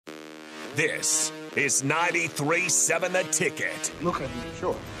This is 93.7 The Ticket. Look at me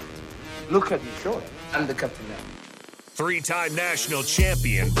short. Look at me short. I'm the captain now. Three-time national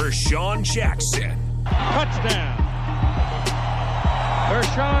champion Vershawn Jackson. Touchdown.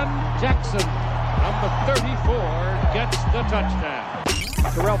 Vershawn Jackson, number 34, gets the touchdown.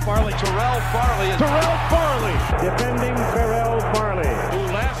 Terrell Farley. Defending Terrell Farley,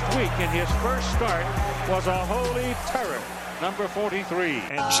 who last week in his first start was a holy terror. Number 43.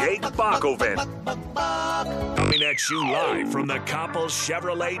 And Jake Bakoven. Coming at you live from the Coppels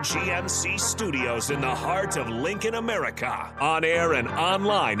Chevrolet GMC studios in the heart of Lincoln, America. On air and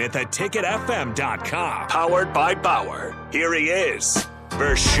online at theticketfm.com. Powered by Bauer. Here he is,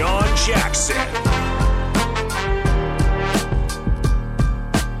 Vershawn Jackson.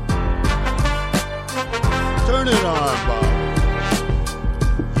 Turn it on, Bob.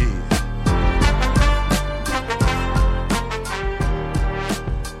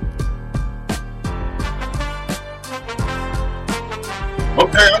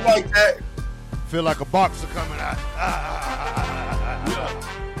 Okay, I like that. Feel like a boxer coming out.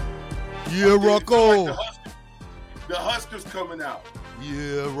 Yeah, Rocco. Like the Huskers coming out.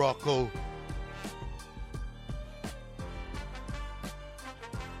 Yeah, Rocco.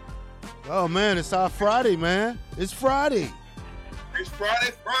 Oh, man, it's our Friday, man. It's Friday. It's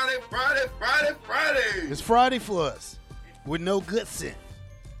Friday. It's Friday for us with no good scent.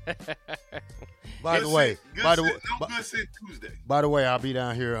 By the way, good scent Tuesday. By the way, I'll be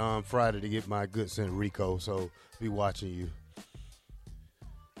down here on Friday to get my good scent Rico, so be watching you.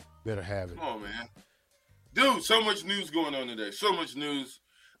 Better have it. Come on, man. Dude, so much news going on today. So much news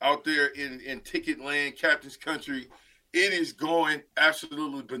out there in Ticket Land, Captain's Country. It is going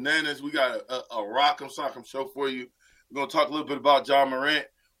absolutely bananas. We got a rock'em sock'em show for you. We're going to talk a little bit about John Morant.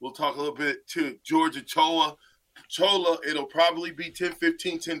 We'll talk a little bit to George Achola. It'll probably be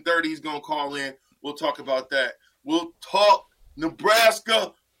 10:15, 10:30. He's going to call in. We'll talk about that. We'll talk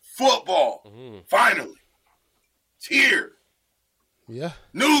Nebraska football. Mm-hmm. Finally. It's here. Yeah.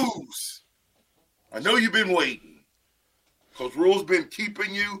 News. I know you've been waiting. Coach Rhule's been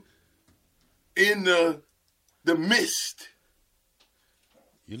keeping you in the mist.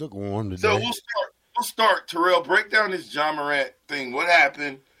 You look warm today. So we'll start. Terrell, break down this John Morant thing. What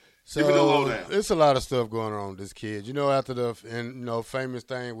happened? Give me the lowdown. It's a lot of stuff going on with this kid. You know, after the famous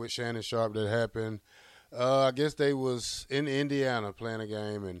thing with Shannon Sharp that happened, I guess they was in Indiana playing a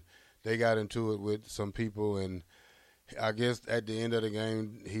game, and they got into it with some people, and I guess at the end of the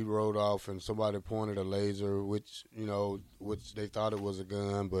game he rode off, and somebody pointed a laser, which they thought it was a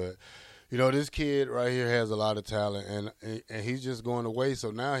gun, but this kid right here has a lot of talent, and he's just going away.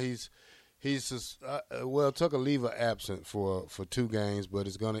 So now he's just took a leave of absence for 2 games, but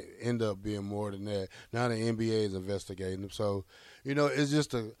it's going to end up being more than that. Now the NBA is investigating him. So, it's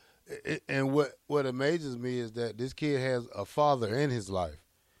just and what amazes me is that this kid has a father in his life.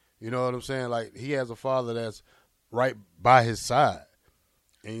 You know what I'm saying? Like, he has a father that's right by his side.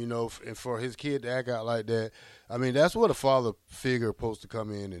 And, and for his kid to act out like that, I mean, that's what a father figure is supposed to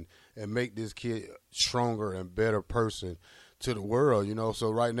come in and make this kid stronger and better person to the world,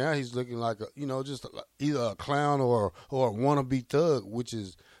 So right now he's looking like just either a clown or a wannabe thug, which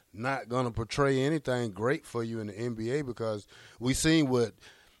is not going to portray anything great for you in the NBA, because we seen what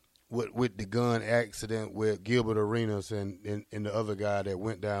the gun accident with Gilbert Arenas and the other guy that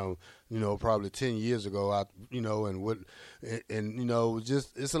went down, probably 10 years ago,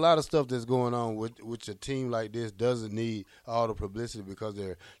 just it's a lot of stuff that's going on which a team like this doesn't need all the publicity because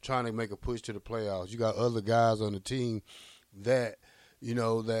they're trying to make a push to the playoffs. You got other guys on the team that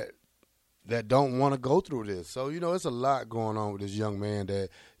that don't want to go through this. So, it's a lot going on with this young man that,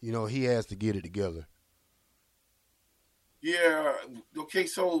 he has to get it together. Yeah. Okay,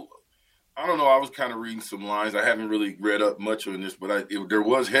 so I don't know. I was kind of reading some lines. I haven't really read up much on this, but there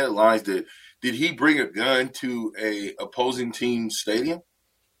was headlines that did he bring a gun to a opposing team's stadium?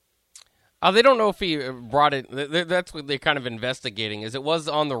 They don't know if he brought it. That's what they're kind of investigating, is it was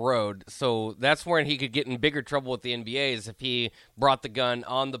on the road. So that's where he could get in bigger trouble with the NBA, is if he brought the gun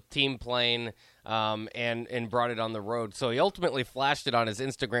on the team plane and brought it on the road. So he ultimately flashed it on his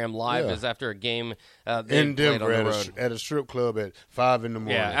Instagram Live as after a game in Denver at a strip club at 5 a.m.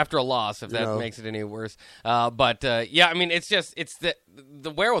 Yeah, after a loss, if that makes it any worse. I mean, it's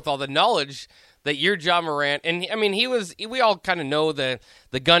the wherewithal, the knowledge that you're Ja Morant. And, I mean, we all kind of know the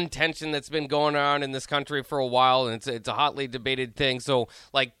gun tension that's been going on in this country for a while, and it's a hotly debated thing. So,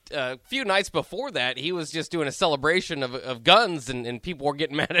 like, a few nights before that, he was just doing a celebration of guns, and people were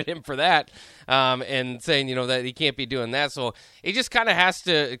getting mad at him for that, and saying, that he can't be doing that. So he just kind of has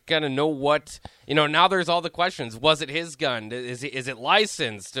to kind of know what, now there's all the questions. Was it his gun? Is it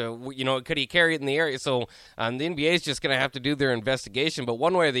licensed? Could he carry it in the area? So the NBA is just going to have to do their investigation. But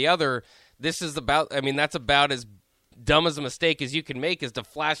one way or the other, that's about as dumb as a mistake as you can make, is to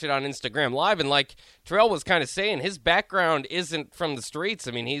flash it on Instagram Live. And like Terrell was kind of saying, his background isn't from the streets.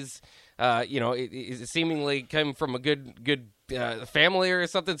 I mean, he's, he's seemingly come from a good family or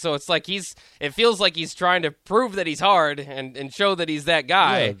something. So it's like it feels like he's trying to prove that he's hard and show that he's that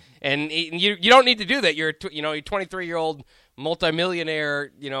guy. Yeah. And you don't need to do that. You're a 23-year-old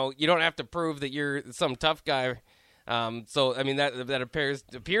multimillionaire. You don't have to prove that you're some tough guy. So I mean that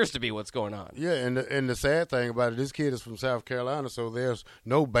appears to be what's going on. Yeah, and the sad thing about it, this kid is from South Carolina, so there's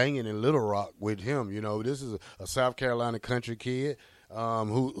no banging in Little Rock with him. This is a South Carolina country kid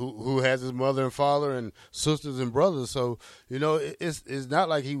who has his mother and father and sisters and brothers. So it's not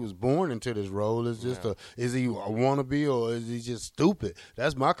like he was born into this role. It's just is he a wannabe or is he just stupid?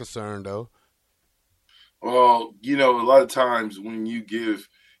 That's my concern, though. Well, a lot of times when you give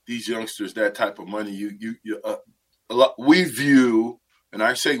these youngsters that type of money, we view, and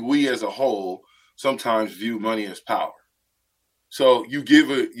I say we as a whole, sometimes view money as power. So you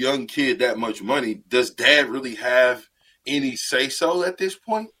give a young kid that much money, does dad really have any say-so at this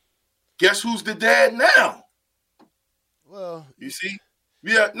point? Guess who's the dad now? Well, you see?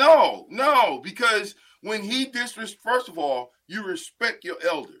 Yeah, no, because when he first of all, you respect your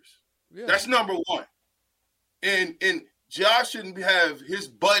elders. Yeah. That's number one. And Josh shouldn't have his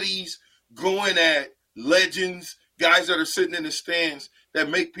buddies going at legends, guys that are sitting in the stands that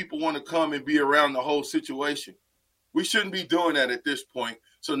make people want to come and be around the whole situation. We shouldn't be doing that at this point.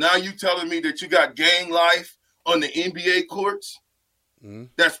 So now you telling me that you got gang life on the NBA courts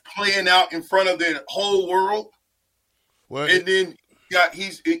that's playing out in front of the whole world? Well, and then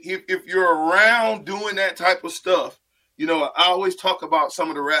if you're around doing that type of stuff, I always talk about some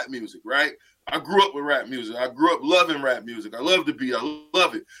of the rap music, right? I grew up with rap music. I grew up loving rap music. I love the beat. I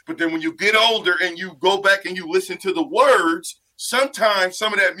love it. But then when you get older and you go back and you listen to the words, sometimes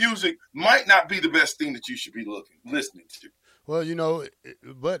some of that music might not be the best thing that you should be listening to. Well,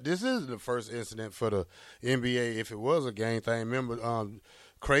 but this isn't the first incident for the NBA. If it was a gang thing, remember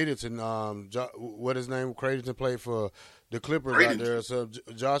Creighton, what his name? Creighton played for the Clippers out there. So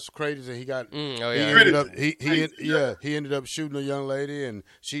Josh Creighton, he got he ended up shooting a young lady and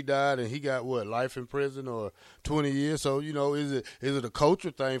she died, and he got life in prison or 20 years. So is it a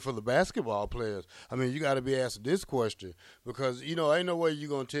culture thing for the basketball players? I mean, you got to be asking this question because ain't no way you're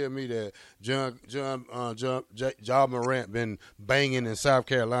gonna tell me that Ja Morant been banging in South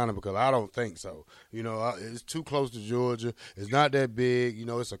Carolina, because I don't think so. It's too close to Georgia. It's not that big.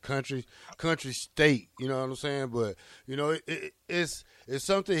 It's a country state. You know what I'm saying? But it's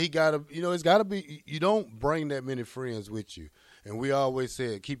something he gotta. It's gotta be. You don't bring that many friends with you, and we always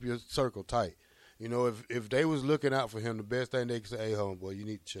said keep your circle tight. If they was looking out for him, the best thing they could say, hey, homeboy, you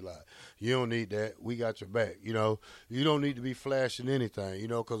need to chill out. You don't need that. We got your back. You don't need to be flashing anything.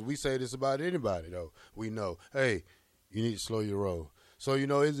 Because we say this about anybody though. We know, hey, you need to slow your roll. So,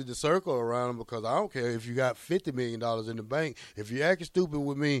 is it the circle around him? Because I don't care if you got $50 million in the bank. If you're acting stupid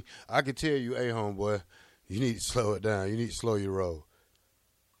with me, I can tell you, hey, homeboy, you need to slow it down. You need to slow your roll.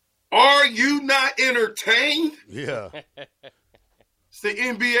 Are you not entertained? Yeah. It's the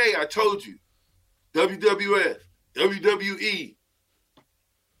NBA, I told you. WWF, WWE,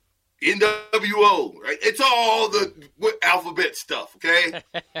 NWO, right? It's all the alphabet stuff, okay?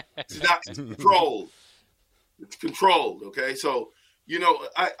 It's not controlled. It's controlled, okay? So,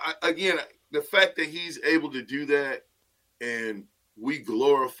 I again, the fact that he's able to do that and we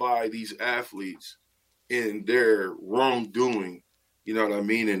glorify these athletes in their wrongdoing, you know what I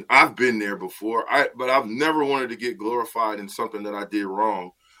mean? And I've been there before, but I've never wanted to get glorified in something that I did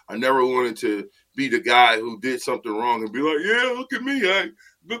wrong. I never wanted to be the guy who did something wrong and be like, yeah, look at me.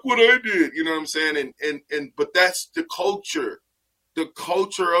 Look what I did. You know what I'm saying? But that's the culture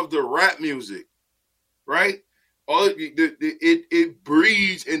of the rap music, right? It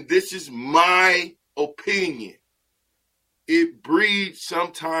breeds, and this is my opinion, it breeds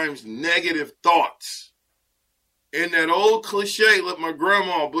sometimes negative thoughts. And that old cliche, like my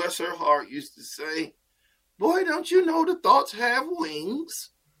grandma, bless her heart, used to say, boy, don't you know the thoughts have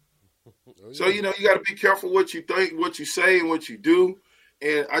wings? Oh, yeah. So, you got to be careful what you think, what you say, and what you do.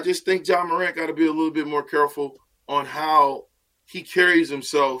 And I just think Ja Morant got to be a little bit more careful on how he carries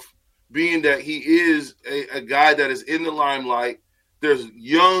himself, being that he is a guy that is in the limelight. There's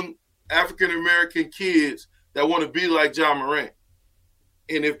young African-American kids that want to be like Ja Morant.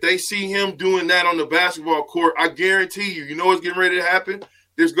 And if they see him doing that on the basketball court, I guarantee you, you know what's getting ready to happen?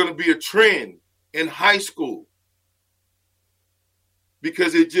 There's going to be a trend in high school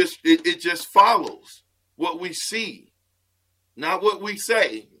because it just follows what we see, not what we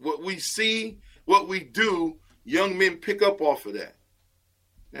say. What we see, what we do, young men pick up off of that.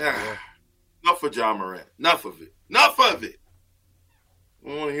 Enough of Ja Morant. Enough of it. Enough of it. I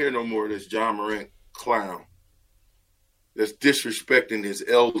don't want to hear no more of this Ja Morant clown that's disrespecting his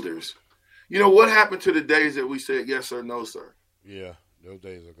elders. You know, what happened to the days that we said yes sir, no sir? Yeah, those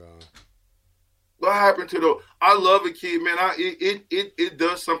days are gone. What happened to those? I love a kid, man. It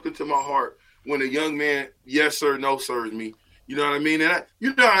does something to my heart when a young man yes sir, no sirs me. You know what I mean? And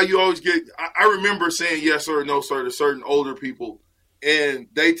you know how you always get – I remember saying yes sir, no sir to certain older people, and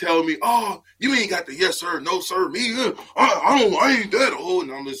they tell me, oh, you ain't got the yes sir, no sir me. I ain't that old.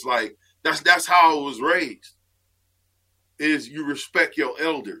 And I'm just like, that's how I was raised. Is you respect your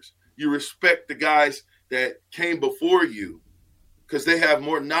elders. You respect the guys that came before you because they have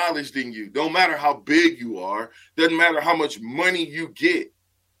more knowledge than you. Don't matter how big you are. Doesn't matter how much money you get.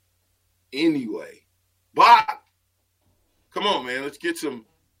 Anyway, Bob, come on, man. Let's get some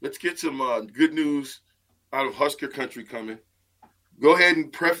good news out of Husker country coming. Go ahead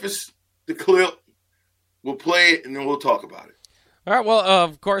and preface the clip. We'll play it, and then we'll talk about it. All right, well,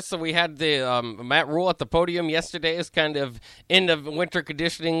 of course, so we had the Matt Rhule at the podium yesterday as kind of end of winter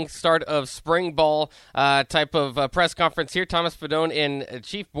conditioning, start of spring ball type of press conference here. Thomas Fedone and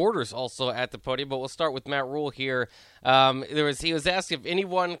Chief Borders also at the podium, but we'll start with Matt Rhule here. He was asked if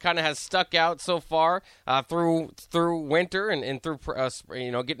anyone kind of has stuck out so far through winter and through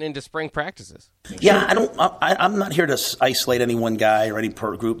getting into spring practices. Yeah, I'm not here to isolate any one guy or any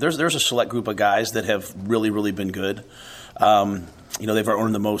group. There's a select group of guys that have really, really been good. They've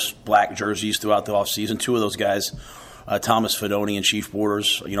earned the most black jerseys throughout the offseason. Two of those guys, Thomas Fedone and Chief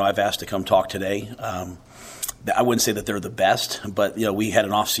Borders, I've asked to come talk today. I wouldn't say that they're the best, but we had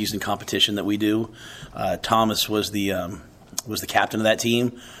an off-season competition that we do. Thomas was the captain of that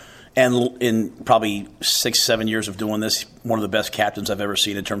team, and in probably 6-7 years of doing this, one of the best captains I've ever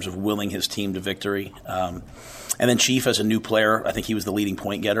seen in terms of willing his team to victory. And then Chief, as a new player, I think he was the leading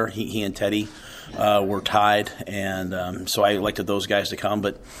point getter. He and Teddy were tied, and so I elected those guys to come.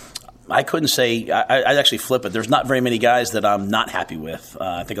 But I couldn't say – I'd actually flip it. There's not very many guys that I'm not happy with.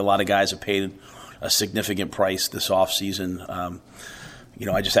 I think a lot of guys have paid a significant price this offseason.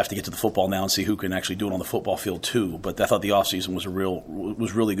 I just have to get to the football now and see who can actually do it on the football field too. But I thought the offseason was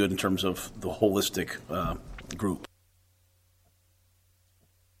really good in terms of the holistic group.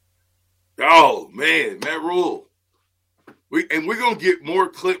 Oh, man, Matt Rhule. We're going to get more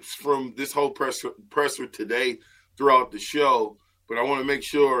clips from this whole presser today throughout the show, but I want to make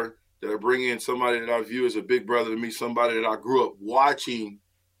sure that I bring in somebody that I view as a big brother to me, somebody that I grew up watching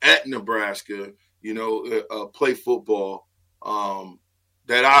at Nebraska, play football,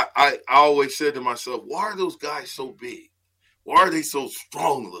 that I always said to myself, why are those guys so big? Why are they so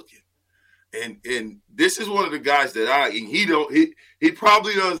strong looking? And this is one of the guys that he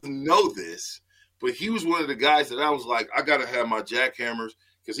probably doesn't know this, but he was one of the guys that I was like, I got to have my jackhammers,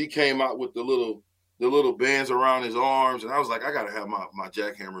 because he came out with the little bands around his arms, and I was like, I got to have my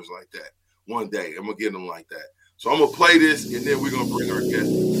jackhammers like that one day. I'm going to get them like that. So I'm going to play this, and then we're going to bring our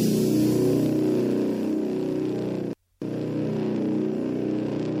guest.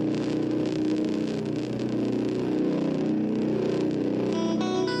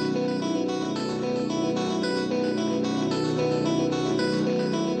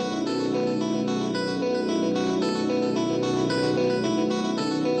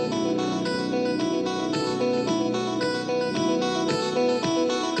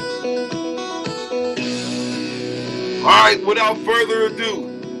 All right, without further ado,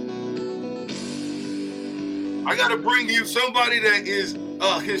 I got to bring you somebody that is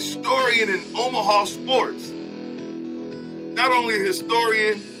a historian in Omaha sports. Not only a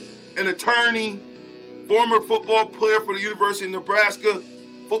historian, an attorney, former football player for the University of Nebraska,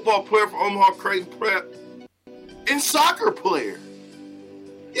 football player for Omaha Creighton Prep, and soccer player.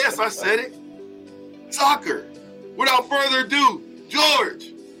 Yes, I said it. Soccer. Without further ado,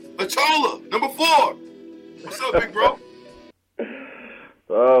 George Achola, number 4. What's up, big bro?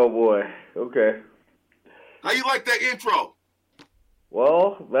 Oh, boy. Okay. How you like that intro?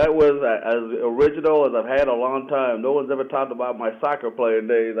 Well, that was as original as I've had a long time. No one's ever talked about my soccer playing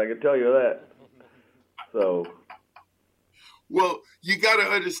days, I can tell you that. So. Well, you got to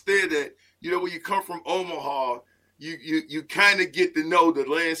understand that, when you come from Omaha, you kind of get to know the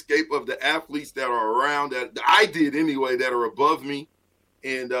landscape of the athletes that are around that I did anyway that are above me,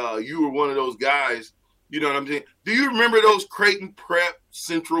 and you were one of those guys. You know what I'm saying? Do you remember those Creighton Prep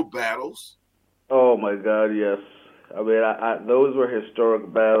Central battles? Oh my God, yes. I mean, those were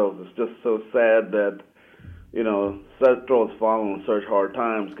historic battles. It's just so sad that Central is following such hard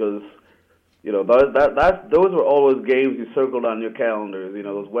times because those were always games you circled on your calendars.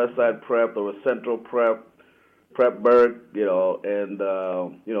 Those West Side Prep, there was Central Prep. Prepberg, and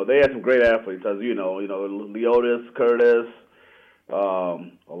they had some great athletes, as Leotis, Curtis, a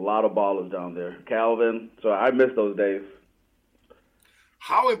lot of ballers down there. Calvin. So I miss those days.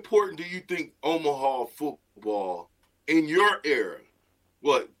 How important do you think Omaha football in your era?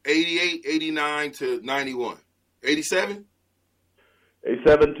 What, 88, 89 to 91? 87?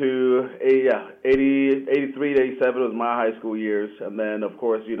 87 to 83 to 87 was my high school years, and then of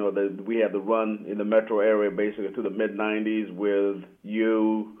course we had the run in the metro area basically to the mid 90s with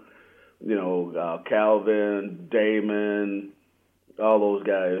Calvin, Damon, all those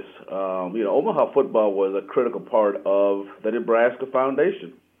guys. Omaha football was a critical part of the Nebraska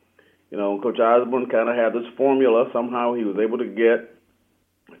foundation. Coach Osborne kind of had this formula. Somehow he was able to get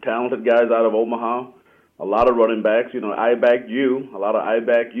talented guys out of Omaha. A lot of running backs, a lot of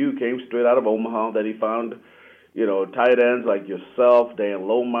I-back-U came straight out of Omaha. That he found, tight ends like yourself, Dan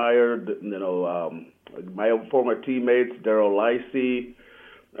Lohmeyer, my former teammates, Darrell Licey.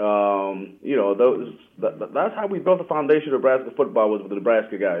 That's how we built the foundation of Nebraska football, was with the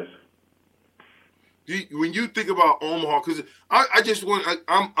Nebraska guys. When you think about Omaha, because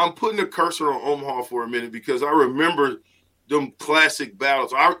I'm putting a cursor on Omaha for a minute because I remember them classic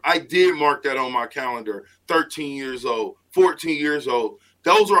battles. I did mark that on my calendar, 13 years old, 14 years old.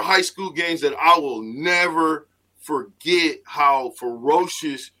 Those are high school games that I will never forget how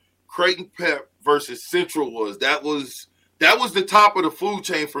ferocious Creighton Prep versus Central was. That was the top of the food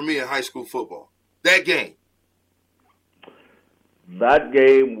chain for me in high school football, that game. That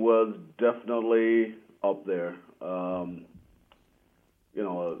game was definitely up there.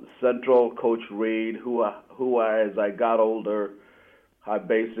 Central, Coach Reed, who as I got older, I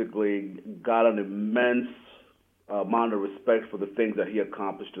basically got an immense amount of respect for the things that he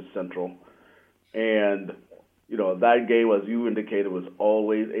accomplished at Central. And, that game, as you indicated, was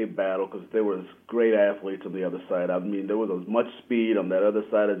always a battle because there was great athletes on the other side. I mean, there was as much speed on that other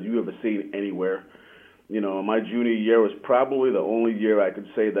side as you ever seen anywhere. My junior year was probably the only year I could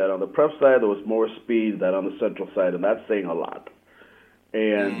say that on the prep side there was more speed than on the Central side, and that's saying a lot.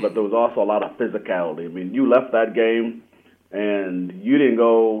 But there was also a lot of physicality. I mean, you left that game, and you didn't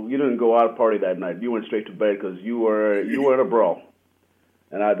go out party that night. You went straight to bed because you were in a brawl.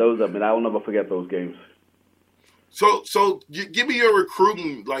 And I will never forget those games. So give me your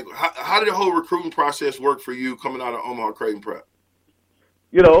recruiting. Like, how did the whole recruiting process work for you coming out of Omaha Creighton Prep?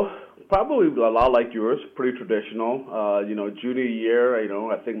 Probably a lot like yours, pretty traditional. Junior year,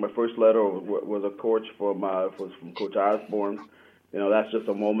 I think my first letter was a coach from Coach Osborne. That's just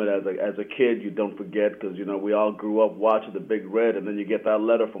a moment as a kid you don't forget because, we all grew up watching the Big Red, and then you get that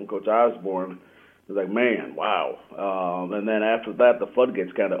letter from Coach Osborne. It's like, man, wow. And then after that, the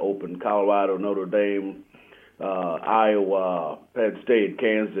floodgates kind of opened. Colorado, Notre Dame, Iowa, Penn State,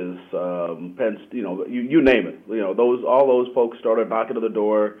 Kansas, you name it. All those folks started knocking on the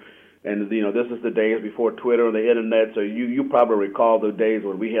door. And, this is the days before Twitter and the Internet, so you probably recall the days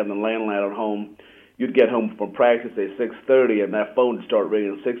when we had the landline at home. You'd get home from practice at 6:30, and that phone would start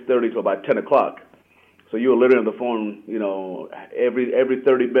ringing 6:30 to about 10 o'clock. So you were literally on the phone, every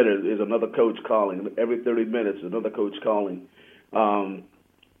 30 minutes is another coach calling. Every 30 minutes is another coach calling.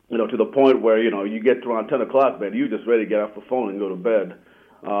 To the point where, you get to around 10 o'clock, man, you just ready to get off the phone and go to bed.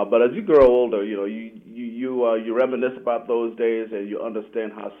 But as you grow older, you reminisce about those days and you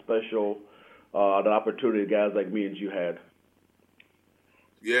understand how special the opportunity guys like me and you had.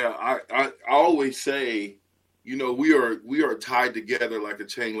 Yeah, I always say, we are tied together like a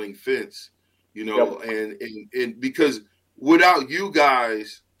chain link fence, Yep. and because without you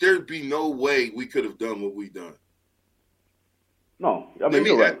guys, there'd be no way we could have done what we've done. No,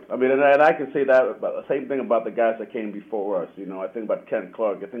 you're right. And I can say that about the same thing about the guys that came before us. I think about Ken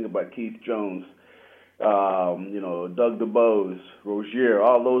Clark. I think about Keith Jones, Doug DeBose, Rozier,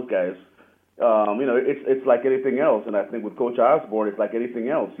 all those guys. It's like anything else. And I think with Coach Osborne, it's like anything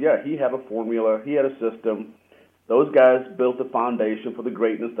else. Yeah, he had a formula. He had a system. Those guys built the foundation for the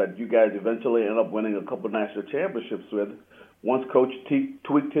greatness that you guys eventually ended up winning a couple of national championships with once Coach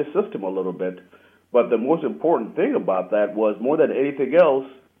tweaked his system a little bit. But the most important thing about that was, more than anything else,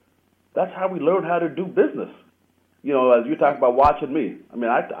 that's how we learned how to do business. you know, as you talk about watching me, I mean,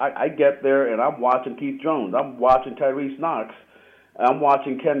 I get there and I'm watching Keith Jones, I'm watching Tyrese Knox, I'm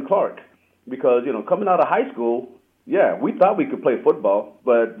watching Ken Clark, because, you know, coming out of high school, yeah, we thought we could play football,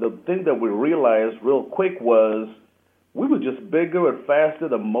 but the thing that we realized real quick was we were just bigger and faster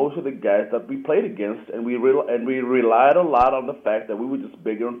than most of the guys that we played against, and we relied a lot on the fact that we were just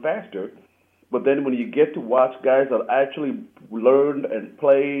bigger and faster. But then when you get to watch guys that actually learned and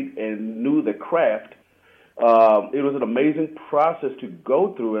played and knew the craft, it was an amazing process to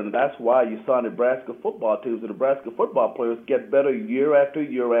go through, and that's why you saw Nebraska football teams, the Nebraska football players get better year after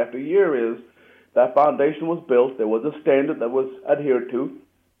year after year. Is that foundation was built, there was a standard that was adhered to,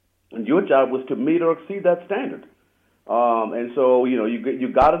 and your job was to meet or exceed that standard. And so, you know,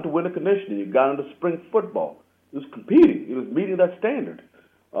 you got into winter conditioning, you got into spring football. It was competing. It was meeting that standard.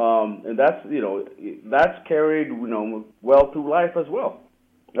 And that's, you know, that's carried, you know, well through life as well,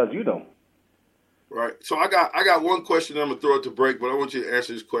 as you know. Right. So I got one question I'm going to throw it to break, but I want you to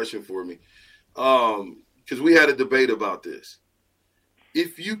answer this question for me. Because we had a debate about this.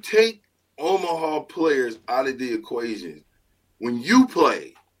 If you take Omaha players out of the equation, when you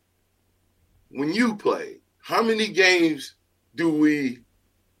play, how many games do we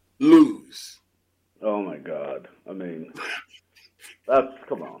lose? Oh my God! I mean,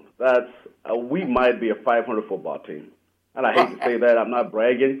 we might be a 500 football team, and I hate to say that. I'm not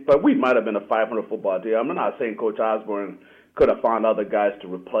bragging, but we might have been a 500 football team. I'm not saying Coach Osborne could have found other guys to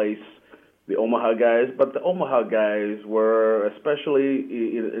replace the Omaha guys, but the Omaha guys were, especially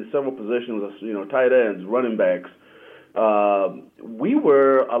in several positions, you know, tight ends, running backs. We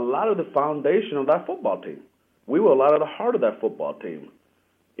were a lot of the foundation of that football team. We were a lot of the heart of that football team.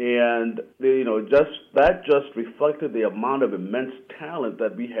 And, you know, that just reflected the amount of immense talent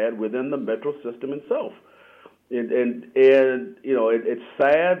that we had within the Metro system itself. And you know, it's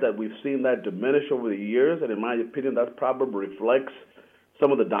sad that we've seen that diminish over the years, and in my opinion, that probably reflects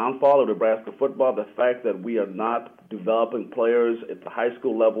some of the downfall of Nebraska football, the fact that we are not developing players at the high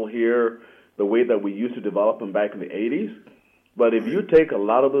school level here the way that we used to develop them back in the 80s. But if you take a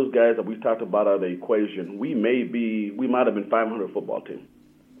lot of those guys that we talked about out of the equation, we might have been 500 football team.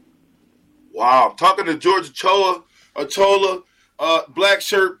 Wow. I'm talking to George Achola, black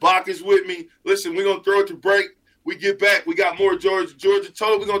shirt, Bach is with me. Listen, we're going to throw it to break. We get back. We got more George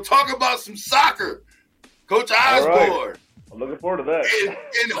Achola. We're going to talk about some soccer. Coach Osborne. Right. I'm looking forward to that.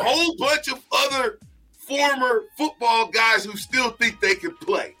 And a whole bunch of other former football guys who still think they can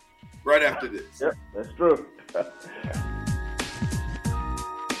play right after this. Yep, that's true.